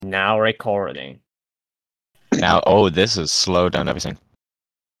Now recording. Now, this is slow down everything.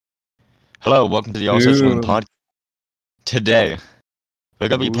 Hello, welcome to the All Such One podcast. Today, we're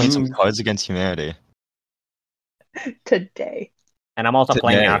gonna be playing some Cards Against Humanity. Today. And I'm also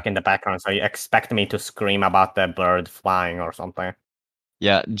playing Ark in the background, so you expect me to scream about the bird flying or something.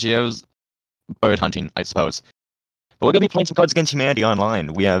 Yeah, Geo's bird hunting, I suppose. But we're gonna be playing some Cards Against Humanity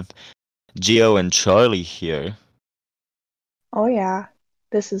online. We have Geo and Charlie here. Oh yeah,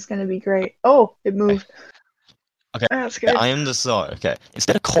 this is gonna be great. Oh, it moved. Okay, that's good. I am the Tsar. Okay,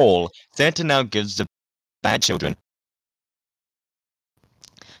 instead of coal, Santa now gives the bad children.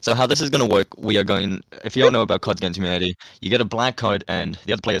 So how this is going to work, we are going, if you don't know about Cards Against Humanity, you get a black card and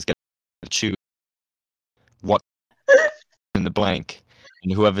the other players get to choose what in the blank,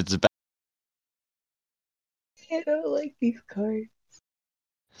 and whoever's the best. I don't like these cards.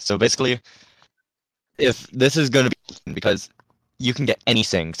 So basically, if this is going to be, because you can get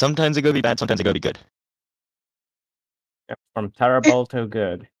anything. Sometimes it's going to be bad, sometimes it's going to be good. Yep, from terrible to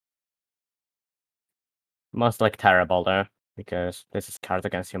good. Most like terrible though, because this is Cards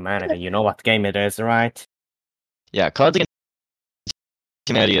Against Humanity. You know what game it is, right? Yeah, Cards Against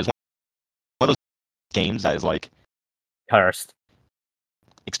Humanity is one of those games that is like cursed.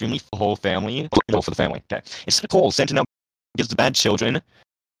 Extremely for the whole family. For the family. Okay. It's cool. Santa now gives the bad children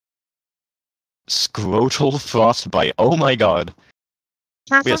scrotal frostbite. Oh my god.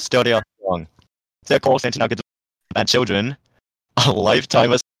 We are starting off wrong. It's cool. Santa now gives the bad children a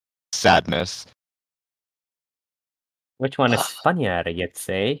lifetime of sadness. Which one is funnier, you'd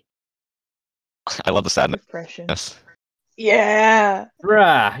say? I love the sadness. Depression. Yeah.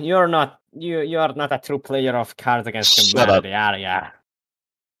 Bruh, you are not a true player of Cards Against Humanity, are ya?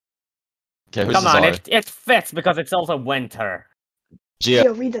 Okay, come on, it fits because it's also winter.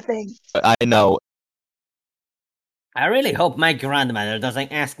 Geo, read the thing. I know. I really hope my grandmother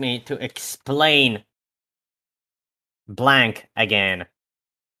doesn't ask me to explain blank again.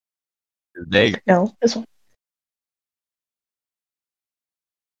 No, this one.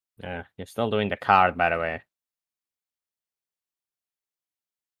 Yeah, you're still doing the card, by the way.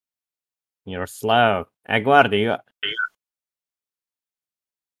 You're slow. Aguardi, you...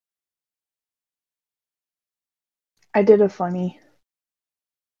 I did a funny.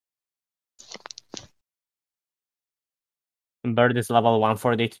 Bird is level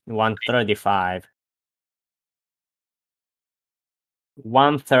 135.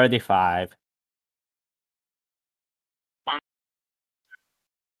 135.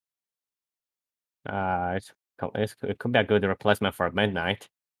 It could be a good replacement for Midnight.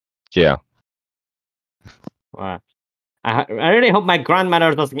 Yeah. I really hope my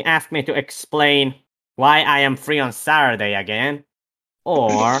grandmother doesn't ask me to explain why I am free on Saturday again.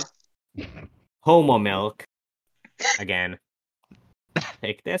 Or homo milk again.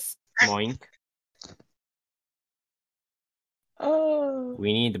 Take this. Moink. Oh.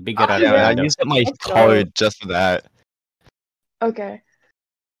 We need bigger. Yeah, I used up my card just for that. Okay.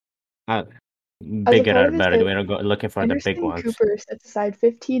 Bigger are better. We're looking for the big ones. Cooper sets aside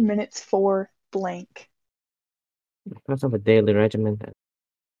 15 minutes for blank. Because of a daily regimen.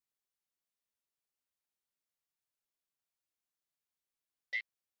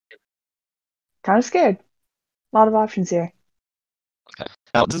 Kind of scared. A lot of options here. Okay.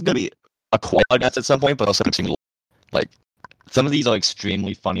 Now, this is going to be a quiet podcast at some point, but also extremely, like, some of these are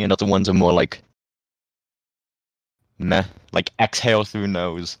extremely funny, and other ones are more like, meh, like exhale through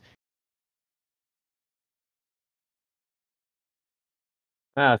nose.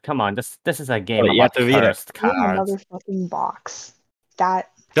 Come on, this is a game you have to read it. Cards. Another fucking box.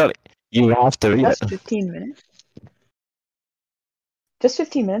 You have to read it. Just 15 minutes? Just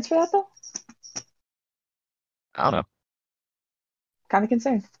 15 minutes for that, though? I don't know. Kind of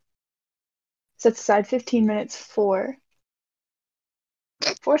concerned. Sets aside 15 minutes for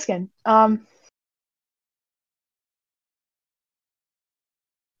foreskin.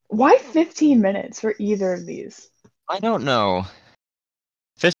 Why 15 minutes for either of these? I don't know.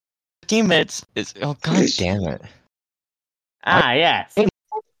 15 minutes is... Oh, god damn it. Yes.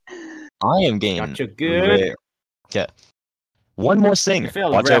 I am game. Got you good. Yeah. One more thing.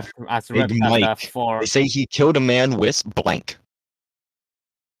 Watch out for Big Mike. They say he killed a man with blank.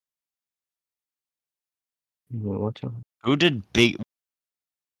 Watch out. Who did Big...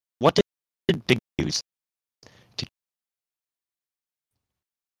 What did Big use?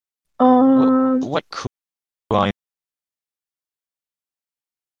 What crime?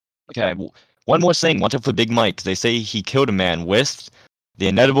 Okay, one more thing. Watch out for Big Mike. They say he killed a man with the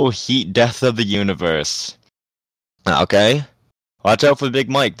inevitable heat death of the universe. Okay? Watch out for Big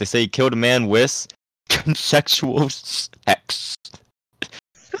Mike. They say he killed a man with consensual sex.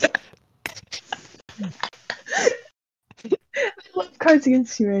 I love Cards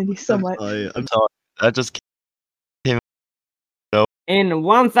Against Humanity so much. I'm sorry. That just In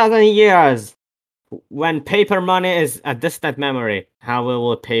 1,000 years, when paper money is a distant memory, how will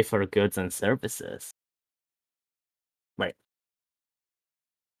we pay for goods and services? Wait,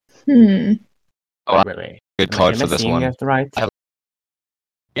 Oh, really? good Am card I for this seeing one. it right?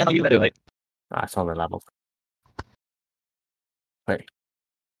 Yeah, no, you better like. I saw the levels. Wait,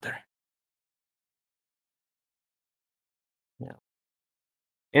 there. Yeah.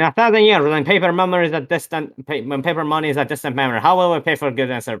 In 1,000 years, when paper money is a distant memory, how will we pay for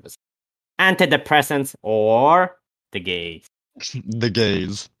goods and services? Antidepressants or the gays? The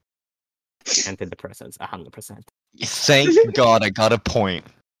gays. Antidepressants, 100%. Thank God I got a point.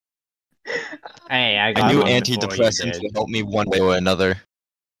 Hey, I I got knew one before you antidepressants did. would help me one way or another.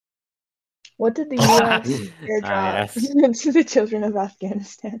 What did the U.S. airdrop yes. to the children of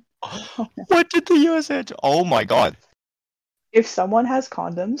Afghanistan? What did the USA do? Oh my God. If someone has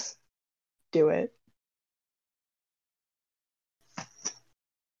condoms, do it.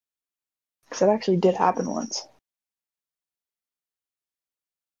 Because that actually did happen once.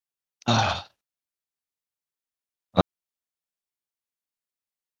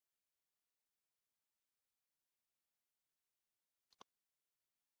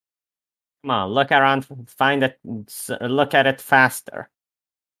 Come on, look around, find it, look at it faster.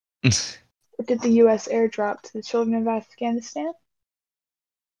 What did the U.S. airdrop to the children of Afghanistan?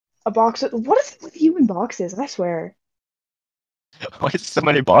 A box of... What is it with you in boxes? I swear. Why so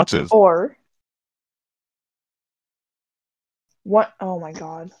many boxes? Or... What? Oh my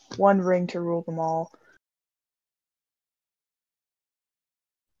God. One ring to rule them all.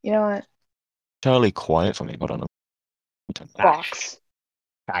 You know what? Charlie, quiet for me. Hold on. Box.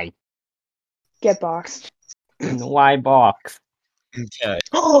 Right. Get boxed. Why box? Okay.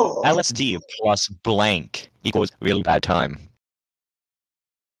 Oh! LSD plus blank equals really bad time.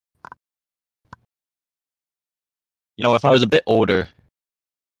 You know, if I was a bit older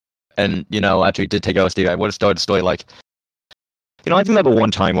and, actually did take LSD, I would have started a story like, I remember one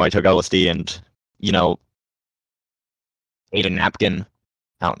time where I took LSD and, ate a napkin.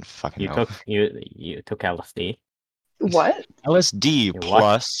 I don't fucking know. You took LSD. What? LSD What?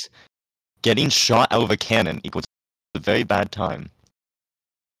 plus getting shot out of a cannon equals a very bad time.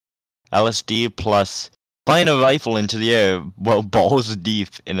 LSD plus firing a rifle into the air while balls deep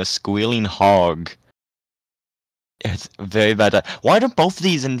in a squealing hog. It's very bad. Why do both of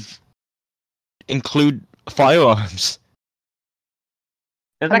these include firearms?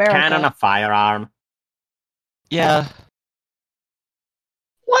 Is a America. cannon a firearm? Yeah.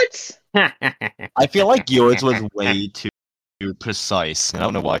 What? I feel like yours was way too precise. I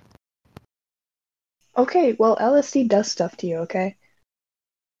don't know why. Okay, well, LSD does stuff to you, okay?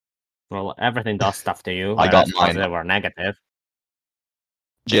 Well, everything does stuff to you, I whether got it's mine. positive or negative.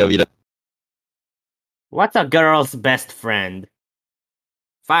 Joe, What's a girl's best friend?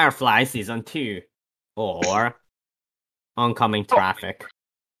 Firefly Season 2 or Oncoming Traffic?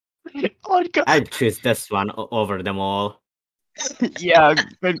 I'd choose this one over them all. Yeah,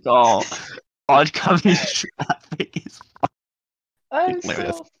 good call. Oncoming Traffic is I'm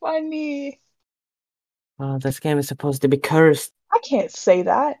hilarious. so funny. Oh, this game is supposed to be cursed. I can't say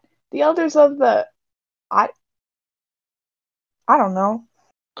that. The elders of the... I don't know.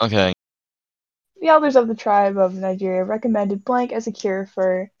 Okay. The elders of the tribe of Nigeria recommended blank as a cure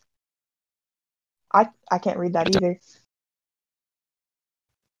for... I can't read that either.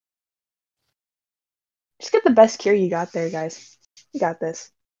 Just get the best cure you got there, guys. You got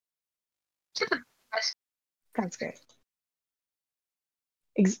this. That's great.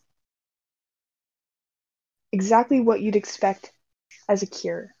 Exactly what you'd expect as a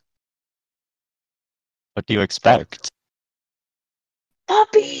cure. What do you expect?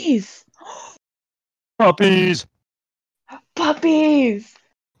 Puppies! Puppies! Puppies!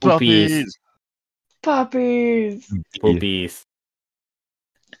 Poopies. Puppies! Poopies.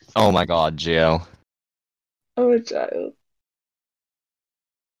 Oh my God, Gio. Oh, child.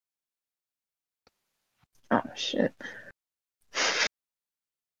 Oh, shit.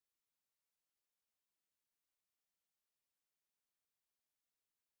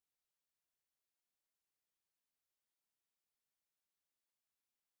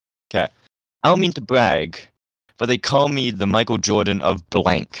 Okay. I don't mean to brag, but they call me the Michael Jordan of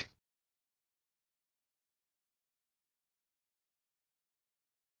blank.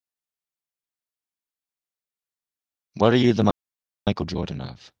 What are you the Michael Jordan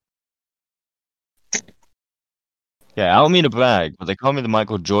of? Yeah, I don't mean to brag, but they call me the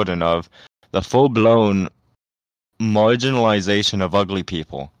Michael Jordan of the full-blown marginalization of ugly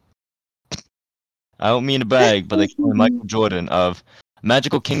people. I don't mean to brag, but they call me Michael Jordan of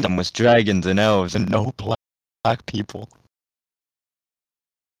Magical Kingdom with dragons and elves and no black people.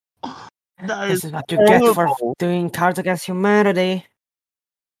 That This is is what you get for horrible. doing Cards Against Humanity.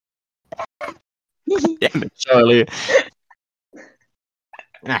 Damn it, Charlie.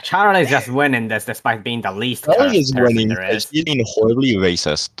 Charlie's just winning this despite being the least Charlie cursed is person winning there because is. he's being horribly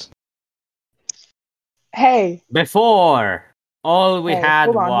racist. Hey, Before, all we hey, had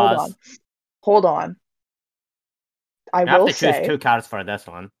hold on, was... hold on. I You have will to choose say, 2 cards for this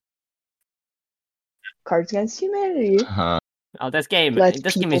one. Cards Against Humanity. Oh, this game Let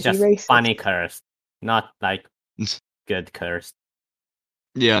is people be just racist. funny cursed, not like good cursed.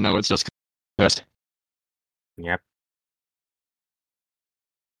 Yeah, no, it's just cursed. Yep.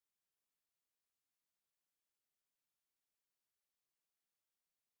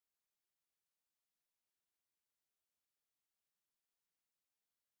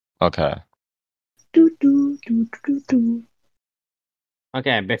 Okay. Do, do, do, do, do.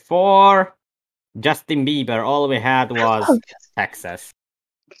 Okay, before Justin Bieber, all we had was Oh, Texas.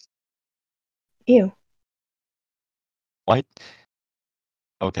 ew. What?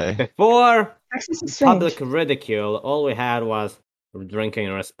 Okay. Before Texas is strange. public ridicule, all we had was drinking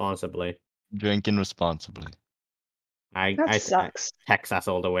responsibly. Drinking responsibly. That sucks. Texas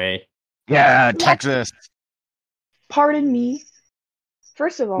all the way. Yeah, Texas. Pardon me.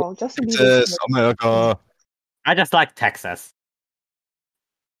 First of all, Justin Bieber. Texas, America. I just like Texas.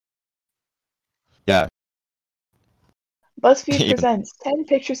 Yeah. BuzzFeed Even- presents 10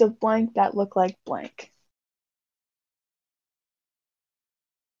 pictures of blank that look like blank.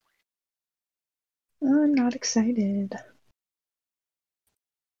 I'm not excited.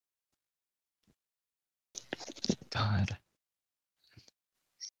 God.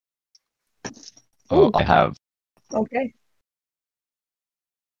 Oh, Ooh. I have. Okay.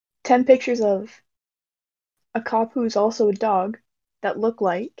 10 pictures of a cop who's also a dog that look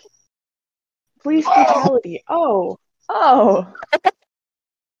like police brutality. Oh.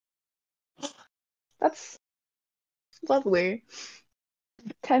 That's lovely.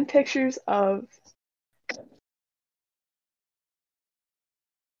 10 pictures of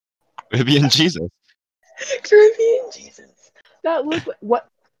Caribbean Jesus. Caribbean Jesus. That look like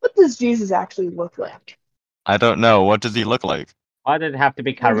what does Jesus actually look like? I don't know. What does he look like? Why did it have to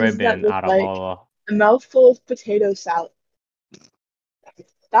be What does that Caribbean look out of like? all? A mouthful of potato salad.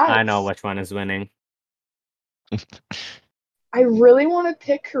 I know which one is winning. I really want to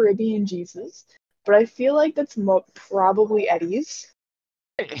pick Caribbean Jesus, but I feel like that's probably Eddie's.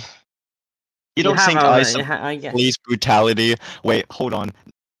 You don't have think a- I you ha- I guess. police brutality? Wait, hold on.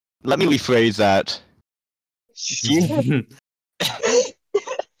 Let me rephrase that.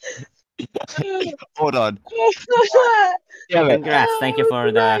 Hold on. Damn it. Congrats! Thank you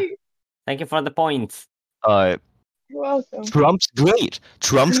for the points. You're welcome. Trump's great.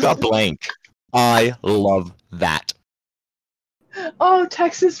 Trump's got blank. I love that. Oh,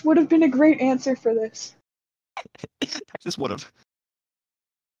 Texas would have been a great answer for this. Texas would have.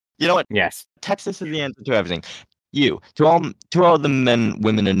 You know what? Yes. Texas is the answer to everything. To all the men,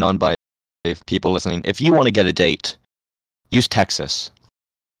 women, and non-binary people listening, if you want to get a date, use Texas.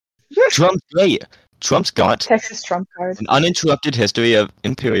 Trump's great. Trump's got Texas Trump card. an uninterrupted history of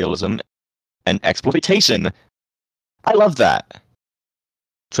imperialism and exploitation. I love that.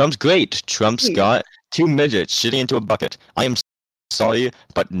 Trump's great. Trump's Sweet. got 2 midgets shitting into a bucket. I am sorry,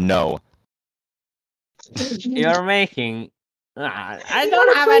 but no. You're making. I You don't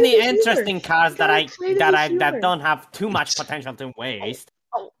gotta have play any this interesting humor. cards You that gotta play this that humor. don't have too much potential to waste.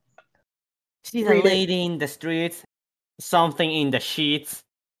 Oh. She's a Read it. lady in the streets. Something in the sheets.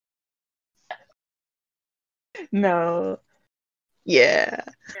 No. Yeah.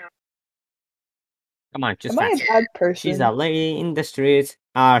 Come on, just Am I answer. a bad person? She's a lady in the streets.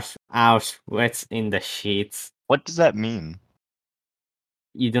 Auschwitz in the sheets. What does that mean?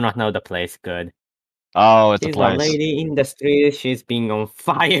 You do not know the place. Good. Oh, it's She's a place. a lady in the streets. She's being on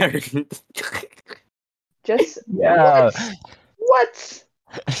fire. Just Yeah. what?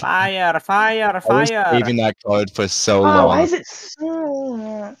 Fire! I was saving that card for so Oh, long. why is it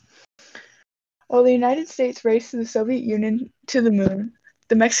so? While the United States raced the Soviet Union to the moon,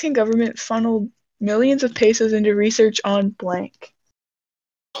 the Mexican government funneled millions of pesos into research on blank.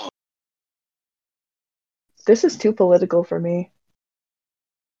 This is too political for me.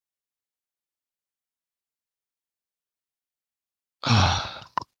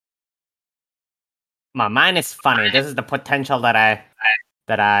 Mine is funny. This is the potential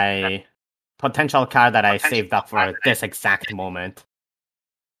potential card that I saved up for this exact moment.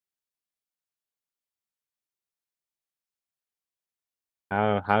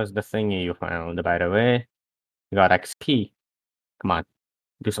 How's the thingy you found, by the way? You got XP. Come on,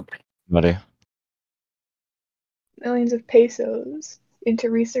 do something. Buddy. Millions of pesos into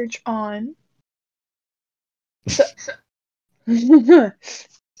research on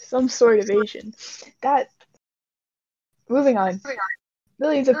some sort of Asian. Moving on.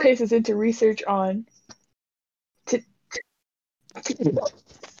 Millions of pesos into research on What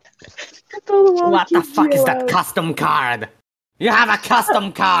the fuck is that custom card? You have a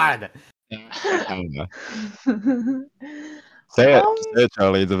custom card! I don't know. Say it,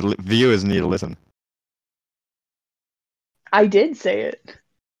 Charlie. The viewers need to listen. I did say it.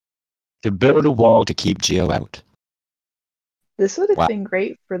 To build a wall to keep Geo out. This would have Wow. been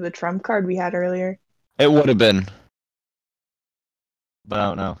great for the Trump card we had earlier. It would have been. But I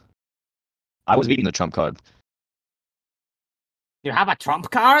don't know. I was reading the Trump card. You have a Trump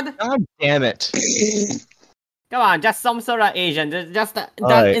card? God damn it. Come on, just some sort of Asian. Just the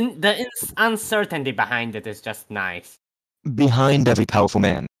uncertainty behind it is just nice. Behind every powerful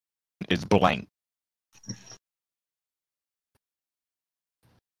man is blank.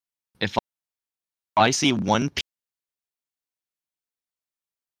 If I see one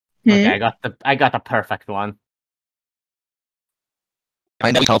Okay, I got the perfect one.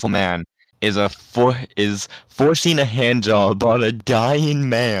 behind every powerful man is forcing a hand job on a dying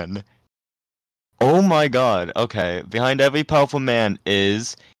man. Oh my god. Okay. Behind every powerful man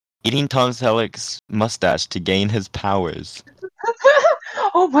is eating Tom Selleck's mustache to gain his powers.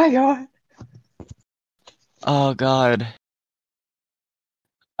 Oh my god. Oh god.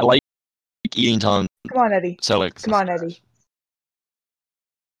 I like eating Tom Come on, Eddie. Selleck's Come on, mustache.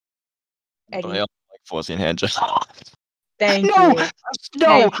 Eddie. But I also like forcing hand jobs. Thank No! you.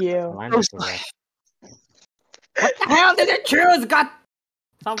 No! Thank you. What the hell did you choose? God,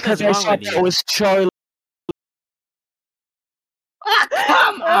 something's Because I wrong thought with that you. was Charlie.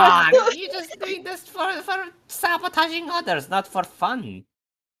 Come on! You just doing this for sabotaging others, not for fun.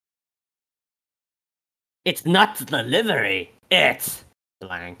 It's not delivery. It's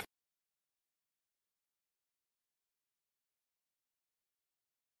blank.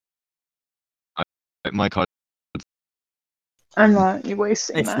 My card. I'm not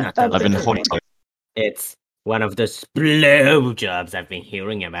wasting It's that. not That's I've been it. holding. It's one of those blow jobs I've been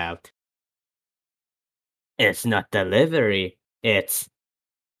hearing about. It's not delivery. It's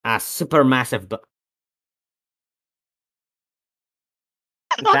a supermassive.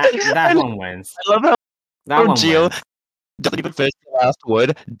 That one wins. I love how That one Geo wins. doesn't even finish the last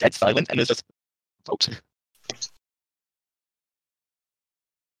word, dead silent, and it's just.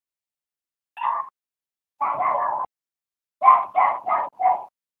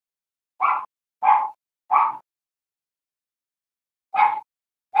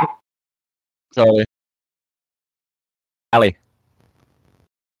 Charlie. Allie.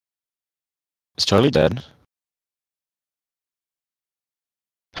 Is Charlie dead?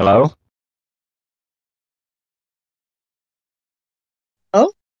 Hello?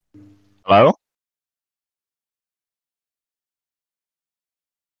 Oh? Hello?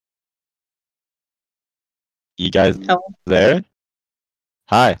 You guys Hello? there?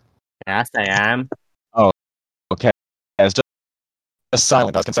 Hi. Yes, I am. Okay. I was just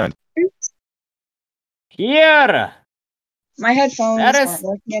silent. I was concerned. Here! My headphones That is- aren't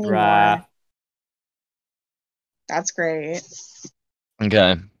working anymore. Bruh. That's great.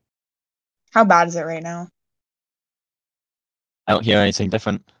 Okay. How bad is it right now? I don't hear anything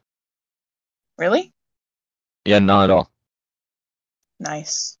different. Really? Yeah, not at all.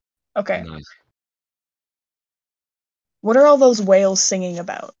 Nice. Okay. Nice. What are all those whales singing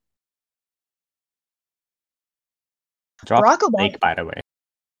about? Drop Barack Obama. Lake, by the way.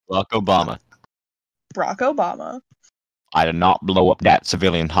 Barack Obama. Barack Obama. I did not blow up that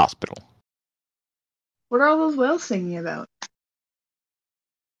civilian hospital. What are all those whales singing about?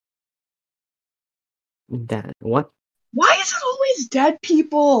 What? Why is it always dead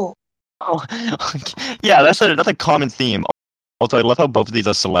people? Oh, yeah, that's a common theme. Also, I love how both of these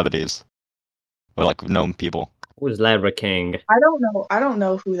are celebrities. Or, like, known people. Who's Larry King? I don't know. I don't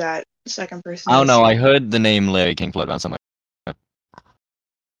know who that second person I don't is. know, I heard the name Larry King float around somewhere.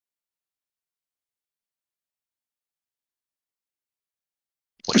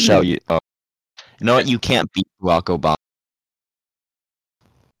 What show you? Oh. You know what? You can't beat Barack Obama.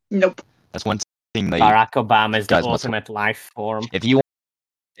 Nope. That's one thing that you, Barack Obama is the guys must- ultimate life form. if you want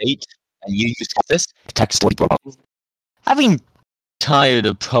to date and you use this, text like Obama. Having tired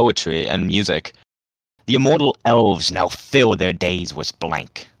of poetry and music, the immortal elves now fill their days with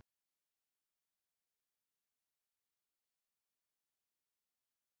blank.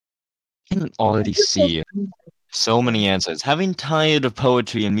 I can already see So many answers. Having tired of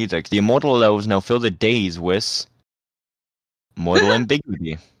poetry and music, the immortal elves now fill the days with mortal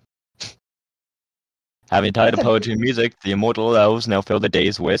ambiguity. Having tired of poetry and music, the immortal elves now fill the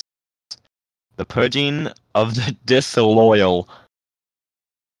days with the purging of the disloyal.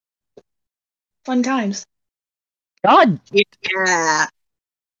 Fun times. God! Yeah.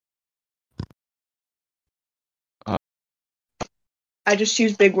 I just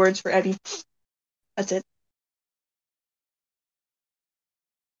choose big words for Eddie. That's it.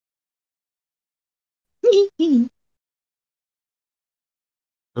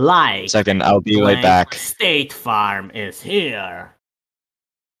 Like, Second, I'll be right blank back. State Farm is here.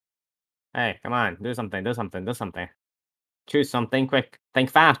 Hey, come on, do something, do something, do something. Choose something quick. Think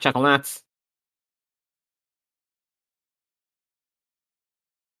fast, Chuckle Nuts.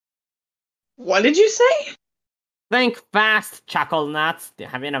 What did you say? Think fast, Chuckle Nuts.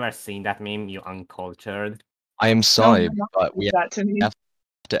 Have you never seen that meme, you uncultured? I am sorry, No, but we that to me. have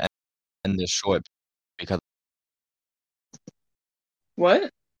to end this short because What?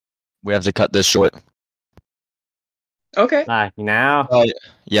 we have to cut this short. Okay. Like, now?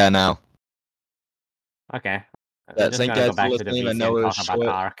 Yeah, now. Okay. I'm Yeah, just thank gonna you go guys for back to the listening. I VC know and it talk was about short.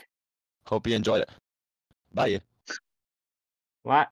 Ark. Hope you enjoyed it. Bye. What?